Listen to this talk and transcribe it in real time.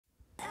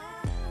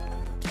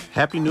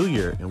Happy New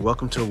Year and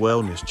welcome to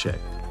Wellness Check,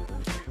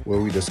 where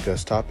we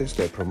discuss topics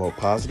that promote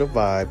positive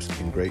vibes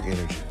and great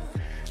energy.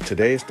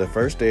 Today is the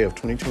first day of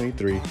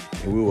 2023,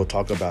 and we will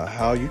talk about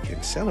how you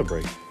can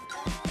celebrate.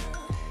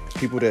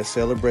 People that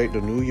celebrate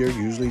the new year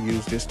usually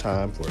use this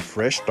time for a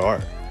fresh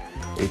start,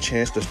 a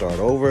chance to start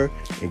over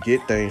and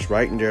get things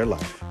right in their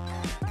life.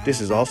 This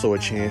is also a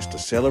chance to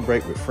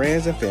celebrate with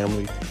friends and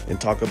family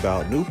and talk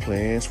about new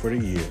plans for the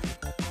year.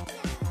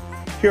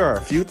 Here are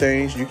a few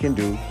things you can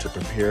do to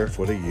prepare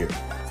for the year.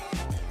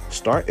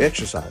 Start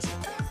exercising.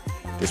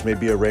 This may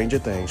be a range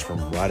of things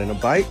from riding a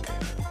bike,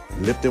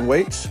 lifting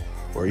weights,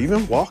 or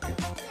even walking.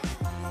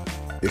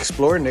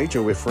 Explore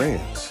nature with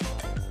friends.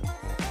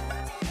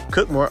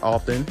 Cook more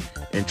often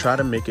and try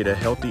to make it a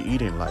healthy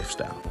eating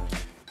lifestyle.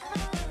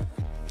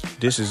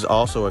 This is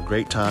also a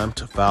great time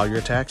to file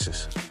your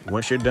taxes.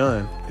 Once you're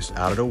done, it's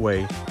out of the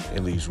way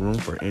and leaves room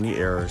for any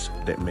errors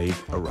that may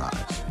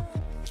arise.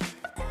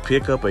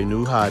 Pick up a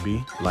new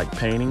hobby like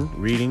painting,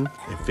 reading,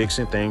 and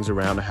fixing things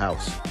around the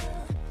house.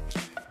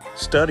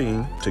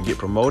 Studying to get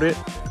promoted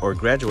or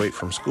graduate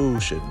from school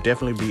should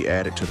definitely be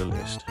added to the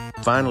list.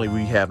 Finally,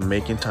 we have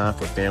making time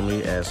for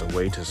family as a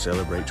way to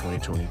celebrate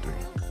 2023.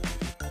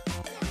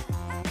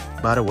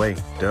 By the way,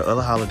 there are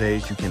other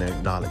holidays you can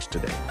acknowledge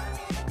today.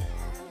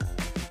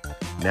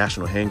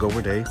 National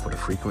Hangover Day for the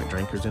frequent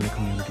drinkers in the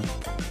community.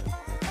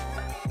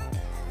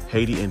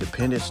 Haiti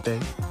Independence Day.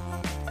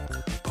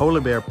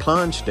 Polar Bear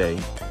Plunge Day.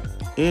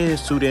 And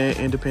Sudan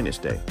Independence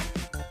Day.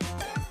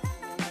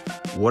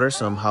 What are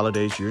some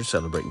holidays you're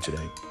celebrating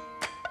today?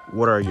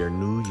 What are your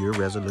New Year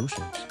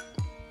resolutions?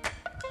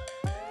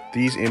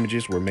 These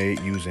images were made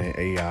using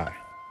AI.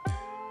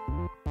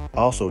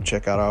 Also,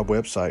 check out our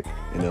website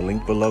in the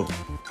link below.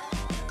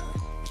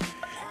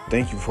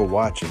 Thank you for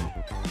watching.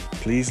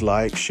 Please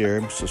like, share,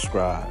 and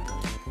subscribe.